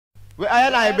Where I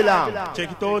and I belong?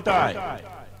 Check it out, I.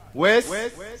 West?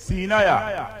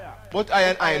 Sinaya. But I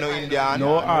and I no Indian.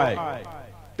 No, I.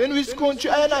 Then which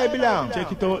country I and I belong?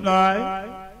 Check it out,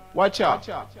 now. Watch out.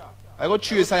 I go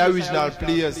trace our original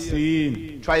players.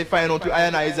 Scene. Try to find out what I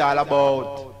and I is all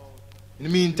about. In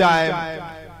the meantime,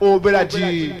 oh brother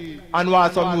G, and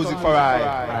want some music for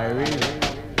I. Really.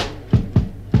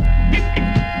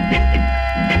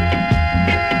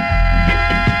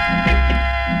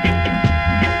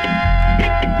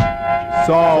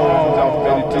 Sounds of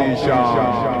meditation.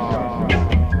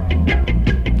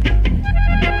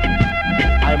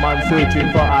 I'm on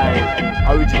searching for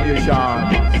I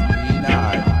origination.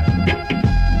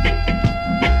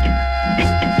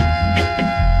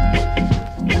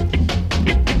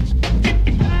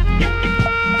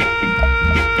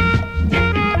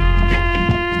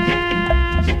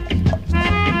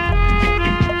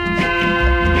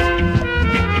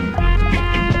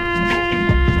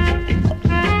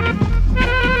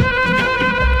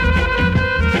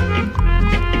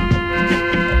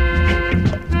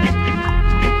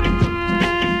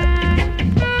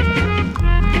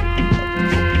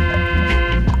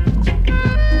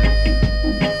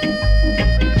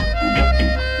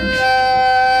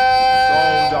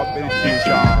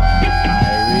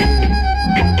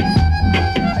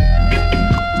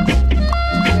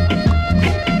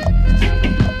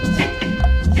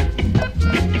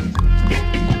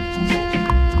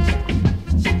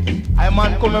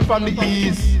 Coming from the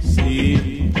east,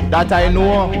 See, that I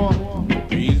know.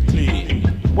 real clean.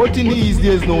 But in the east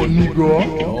there's no Negro.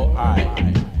 No, I.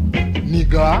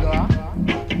 Nigga.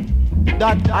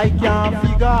 That I can't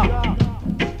figure.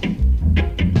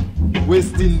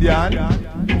 West Indian.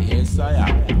 Yes, I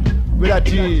am. With a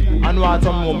G and want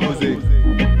some more music.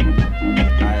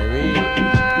 I read.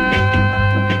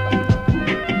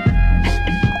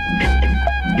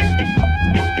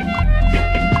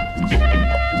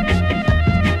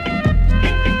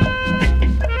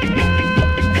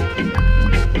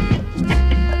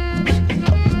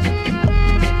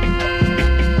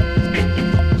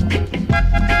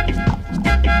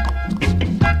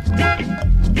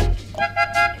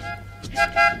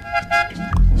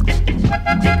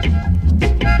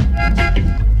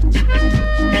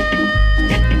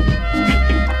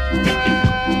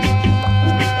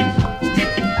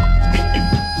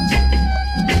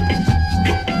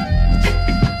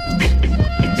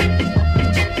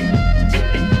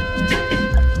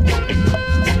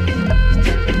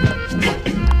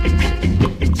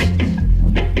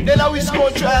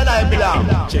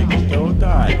 Check it out,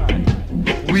 I.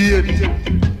 Weird.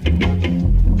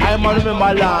 I man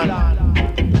remember land.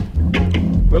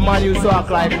 When man used to act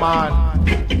like man.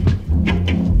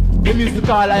 They used to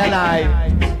call I and I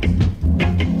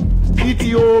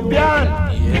Ethiopian.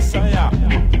 Yes, I am.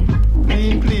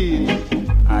 Clean, clean.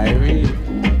 I read.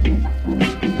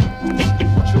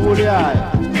 Surely I.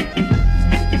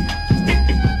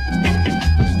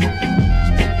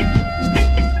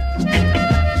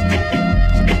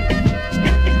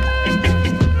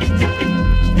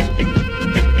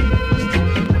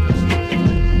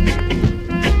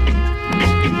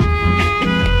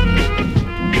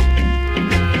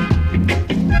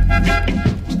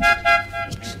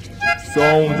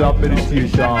 Sounds of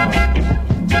meditation.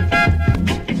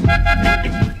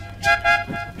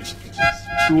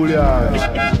 Truly I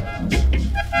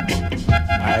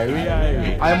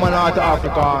read. I'm an North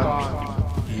African.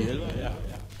 Yeah.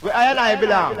 Where I and I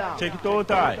belong? Check it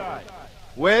out, I.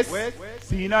 West?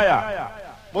 Sinaya.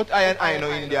 But I and I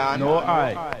no Indian. No,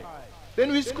 I.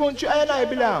 Then which country I and I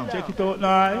belong? Check it out,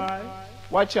 now.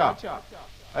 Watch out.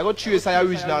 I go trace our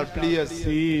original players.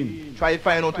 Scene. Try to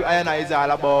find out what I and I is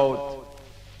all about.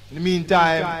 In the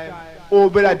meantime, oh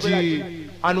brother G,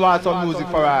 and want some music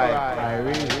for I.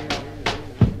 Really.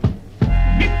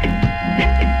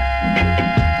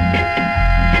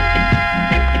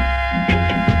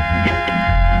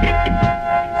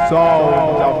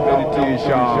 Sounds of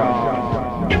meditation.